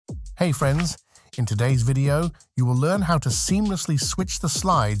Hey friends, in today's video, you will learn how to seamlessly switch the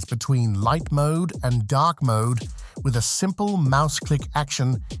slides between light mode and dark mode with a simple mouse click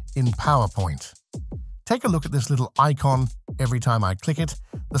action in PowerPoint. Take a look at this little icon. Every time I click it,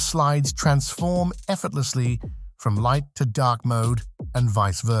 the slides transform effortlessly from light to dark mode and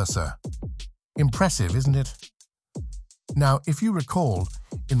vice versa. Impressive, isn't it? Now, if you recall,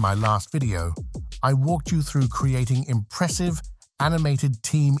 in my last video, I walked you through creating impressive animated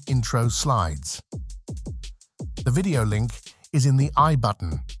team intro slides. The video link is in the I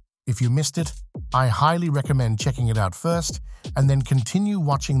button. If you missed it, I highly recommend checking it out first and then continue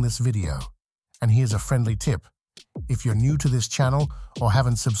watching this video. And here's a friendly tip. If you're new to this channel or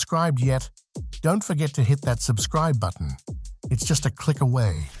haven't subscribed yet, don't forget to hit that subscribe button. It's just a click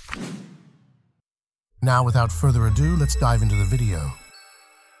away. Now, without further ado, let's dive into the video.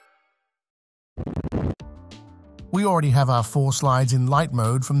 We already have our 4 slides in light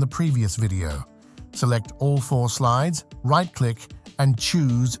mode from the previous video. Select all 4 slides, right-click, and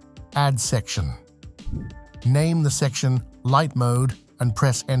choose Add Section. Name the section Light Mode and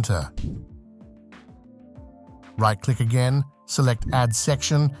press Enter. Right-click again, select Add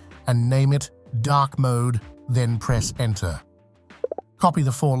Section, and name it Dark Mode, then press Enter. Copy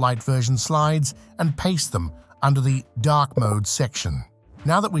the 4 light version slides and paste them under the Dark Mode section.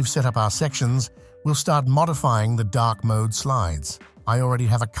 Now that we've set up our sections, we'll start modifying the dark mode slides. I already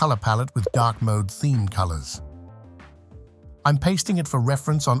have a color palette with dark mode themed colors. I'm pasting it for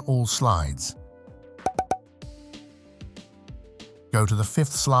reference on all slides. Go to the 5th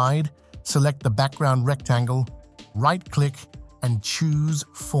slide, select the background rectangle, right-click, and choose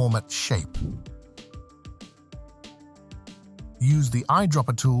Format Shape. Use the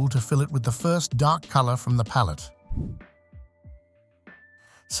eyedropper tool to fill it with the first dark color from the palette.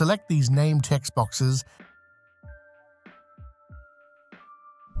 Select these name text boxes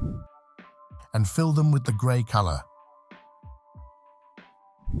and fill them with the gray color.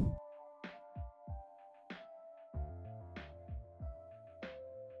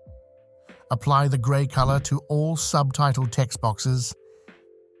 Apply the gray color to all subtitle text boxes.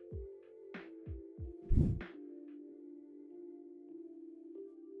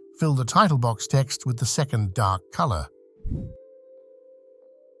 Fill the title box text with the second dark color.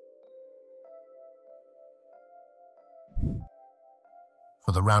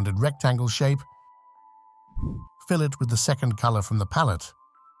 For the rounded rectangle shape, fill it with the second color from the palette.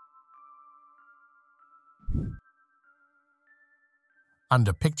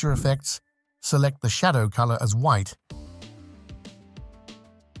 Under Picture Effects, select the shadow color as white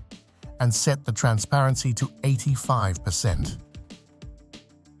and set the transparency to 85%.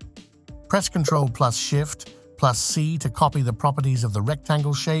 Press Ctrl plus Shift plus C to copy the properties of the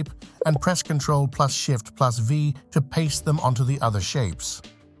rectangle shape, and press Ctrl plus Shift plus V to paste them onto the other shapes.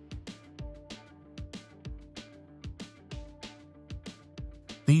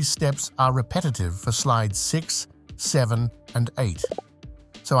 These steps are repetitive for slides 6, 7, and 8,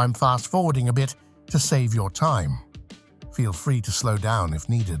 so I'm fast-forwarding a bit to save your time. Feel free to slow down if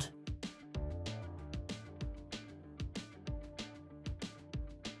needed.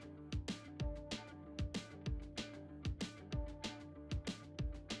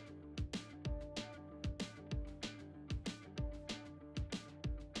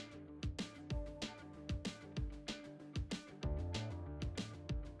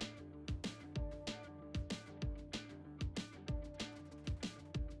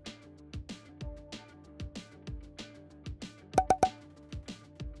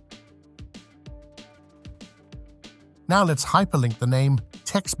 Now let's hyperlink the name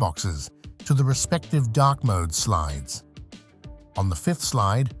text boxes to the respective dark mode slides. On the 5th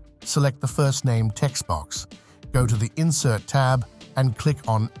slide, select the first name text box, go to the Insert tab and click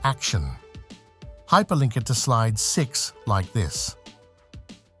on Action. Hyperlink it to slide 6 like this.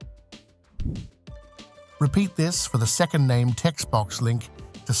 Repeat this for the second name text box link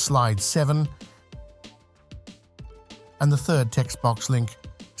to slide 7 and the third text box link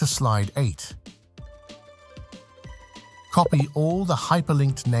to slide 8. Copy all the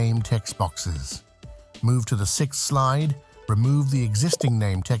hyperlinked name text boxes. Move to the 6th slide, remove the existing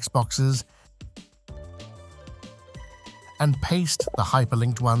name text boxes, and paste the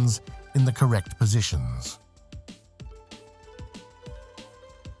hyperlinked ones in the correct positions.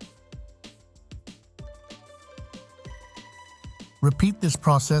 Repeat this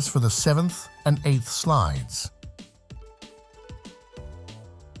process for the 7th and 8th slides.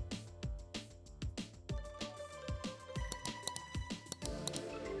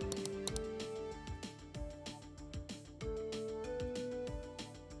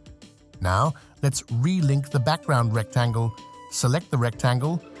 Now, let's relink the background rectangle. Select the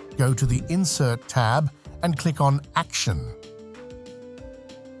rectangle, go to the Insert tab and click on Action.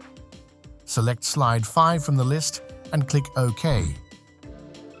 Select slide 5 from the list and click OK.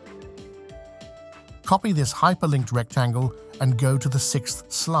 Copy this hyperlinked rectangle and go to the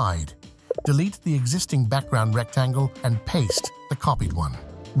 6th slide. Delete the existing background rectangle and paste the copied one.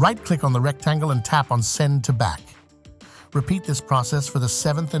 Right-click on the rectangle and tap on Send to Back. Repeat this process for the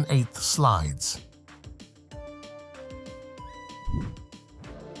 7th and 8th slides.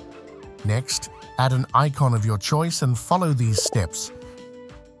 Next, add an icon of your choice and follow these steps.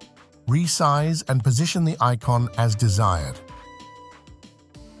 Resize and position the icon as desired.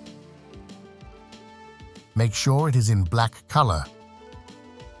 Make sure it is in black color.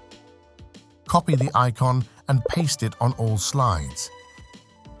 Copy the icon and paste it on all slides.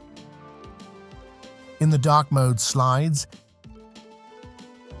 In the dark mode slides,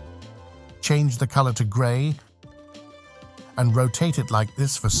 change the color to gray and rotate it like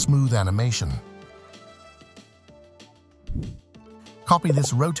this for smooth animation. Copy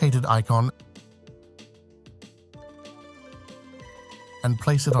this rotated icon and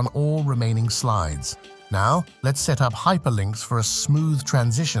place it on all remaining slides. Now, let's set up hyperlinks for a smooth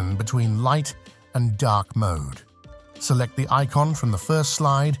transition between light and dark mode. Select the icon from the first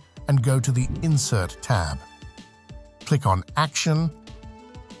slide and go to the Insert tab. Click on Action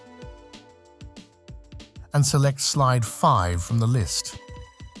and select slide 5 from the list.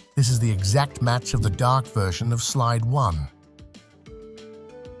 This is the exact match of the dark version of slide 1.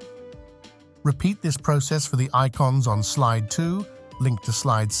 Repeat this process for the icons on slide 2, linked to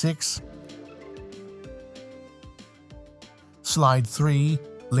slide 6, slide 3,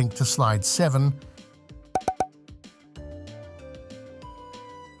 linked to slide 7,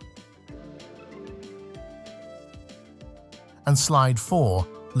 and slide 4,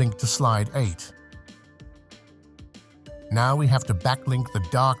 linked to slide 8. Now we have to backlink the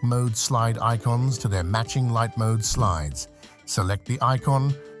dark mode slide icons to their matching light mode slides. Select the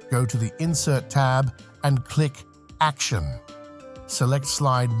icon, go to the Insert tab, and click Action. Select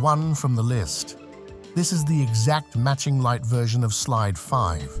slide 1 from the list. This is the exact matching light version of slide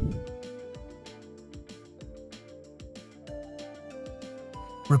 5.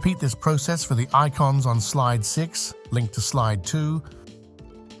 Repeat this process for the icons on slide 6, linked to slide 2,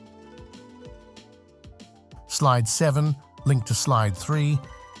 slide 7, linked to slide 3,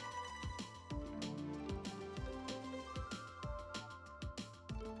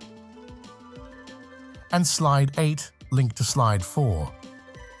 and slide 8, linked to slide 4.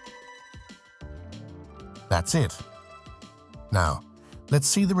 That's it. Now, let's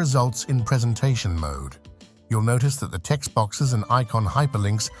see the results in presentation mode. You'll notice that the text boxes and icon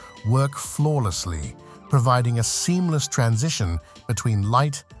hyperlinks work flawlessly, providing a seamless transition between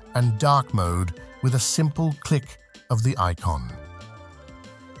light and dark mode with a simple click of the icon.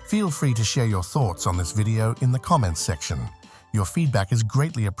 Feel free to share your thoughts on this video in the comments section. Your feedback is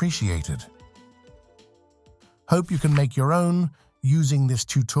greatly appreciated. Hope you can make your own using this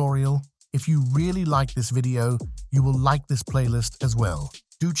tutorial. If you really like this video, you will like this playlist as well.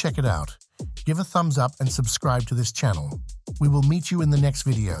 Do check it out. Give a thumbs up and subscribe to this channel. We will meet you in the next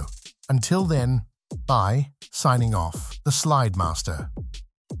video. Until then, bye. Signing off, the Slide Master.